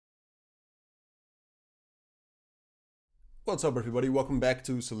What's up everybody, welcome back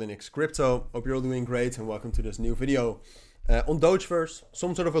to Cilinix Crypto. Hope you're all doing great and welcome to this new video. On Dogeverse,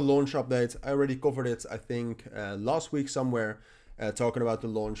 some sort of a launch update. I already covered it, I think, last week somewhere, talking about the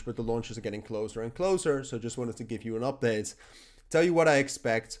launch, but the launches are getting closer and closer, so just wanted to give you an update. Tell you what I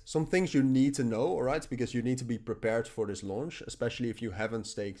expect, some things you need to know, alright, because you need to be prepared for this launch, especially if you haven't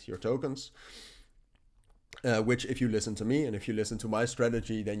staked your tokens. Which, if you listen to me and if you listen to my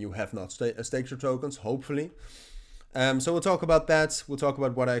strategy, then you have not staked your tokens, hopefully. So we'll talk about that. We'll talk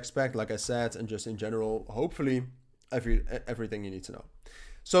about what I expect, like I said, and just in general, hopefully, everything you need to know.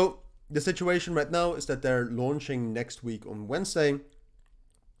 So the situation right now is that they're launching next week on Wednesday.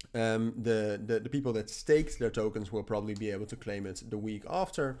 The people that staked their tokens will probably be able to claim it the week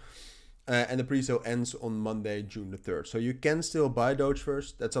after. And the pre-sale ends on Monday, June the 3rd. So you can still buy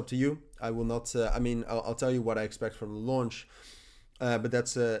Dogeverse. That's up to you. I will not, I'll tell you what I expect from the launch. But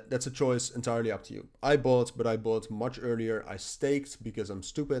that's a choice entirely up to you. I bought much earlier. I staked because I'm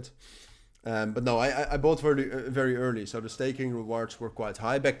stupid. But no, I bought very early. So the staking rewards were quite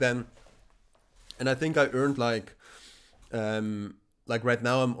high back then. And I think I earned like right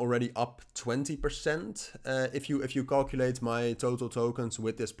now I'm already up 20%. If you calculate my total tokens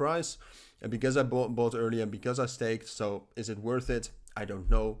with this price, and because I bought early and because I staked, so is it worth it? I don't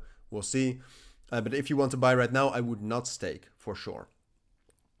know. We'll see. But if you want to buy right now, I would not stake for sure.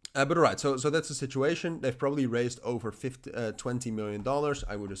 But all right, so that's the situation. They've probably raised over $20 million,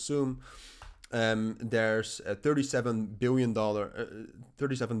 I would assume. There's $37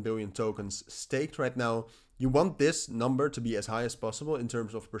 billion tokens staked right now. You want this number to be as high as possible in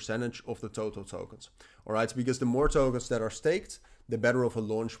terms of percentage of the total tokens. All right, because the more tokens that are staked, the better of a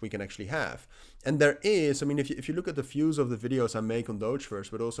launch we can actually have. And there is, I mean, if you look at the views of the videos I make on Dogeverse,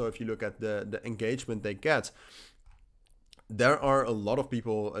 but also if you look at the engagement they get, there are a lot of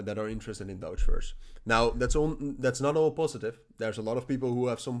people that are interested in Dogeverse. Now, that's not all positive. There's a lot of people who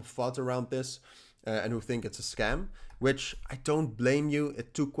have some thought around this and who think it's a scam, which I don't blame you.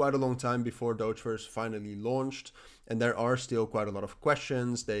 It took quite a long time before Dogeverse finally launched, and there are still quite a lot of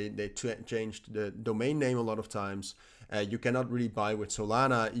questions. They changed the domain name a lot of times. You cannot really buy with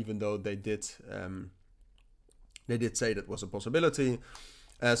Solana, even though they did say that was a possibility.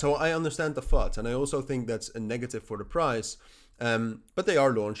 So I understand the thought, and I also think that's a negative for the price. But they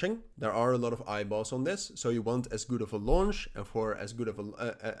are launching. There are a lot of eyeballs on this, so you want as good of a launch, and for as good of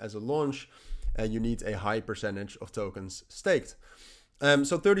as a launch, you need a high percentage of tokens staked.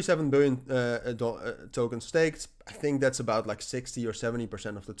 So 37 billion tokens staked. I think that's about like 60 or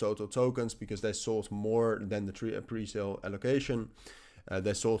 70% of the total tokens, because they sold more than the pre-sale allocation.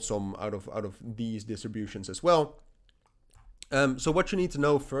 They sold some out of these distributions as well. So what you need to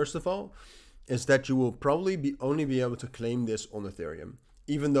know, first of all, is that you will probably only be able to claim this on Ethereum.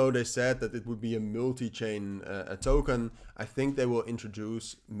 Even though they said that it would be a multi-chain token, I think they will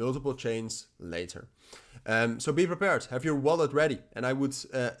introduce multiple chains later. So be prepared, have your wallet ready. And I would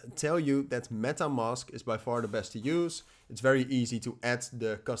tell you that MetaMask is by far the best to use. It's very easy to add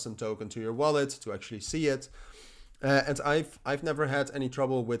the custom token to your wallet to actually see it. And I've never had any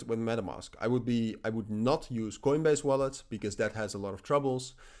trouble with MetaMask. I would not use Coinbase wallet because that has a lot of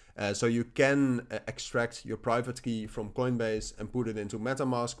troubles. So you can extract your private key from Coinbase and put it into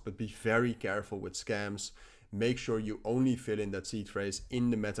MetaMask, but be very careful with scams. Make sure you only fill in that seed phrase in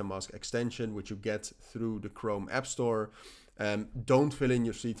the MetaMask extension, which you get through the Chrome App Store. Don't fill in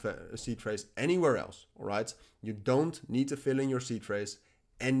your seed phrase anywhere else, all right? You don't need to fill in your seed phrase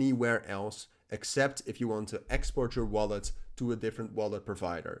anywhere else, except if you want to export your wallet to a different wallet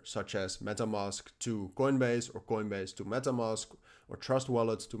provider, such as MetaMask to Coinbase, or Coinbase to MetaMask, or Trust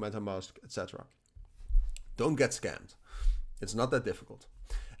Wallet to MetaMask, etc. Don't get scammed. It's not that difficult.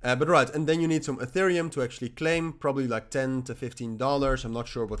 But right, and then you need some Ethereum to actually claim, probably like $10 to $15. I'm not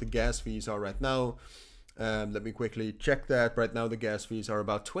sure what the gas fees are right now. Let me quickly check that. Right now the gas fees are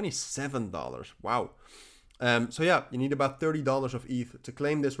about $27. Wow. So yeah, you need about $30 of ETH to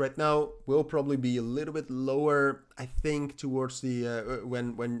claim this right now. Will probably be a little bit lower, I think, towards the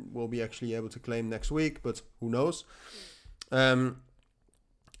when we'll be actually able to claim next week, but who knows. And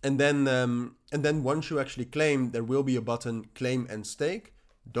then once you actually claim, there will be a button, claim and stake.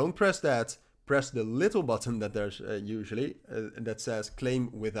 Don't press that. Press the little button that there's usually that says claim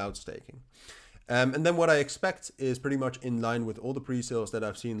without staking. And then what I expect is pretty much in line with all the pre-sales that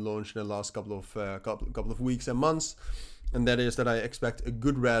I've seen launched in the last couple of weeks and months. And that is that I expect a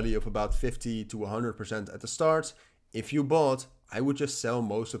good rally of about 50 to 100% at the start. If you bought, I would just sell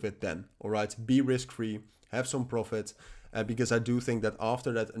most of it then. All right, be risk-free, have some profit, because I do think that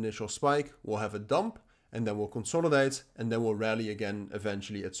after that initial spike, we'll have a dump. and then we'll consolidate, and then we'll rally again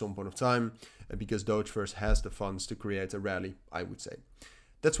eventually at some point of time, because Dogeverse has the funds to create a rally, I would say.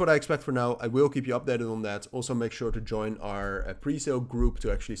 That's what I expect for now. I will keep you updated on that. Also make sure to join our pre-sale group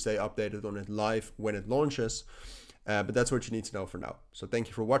to actually stay updated on it live when it launches. But that's what you need to know for now. So thank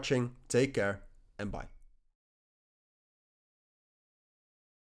you for watching, take care, and bye.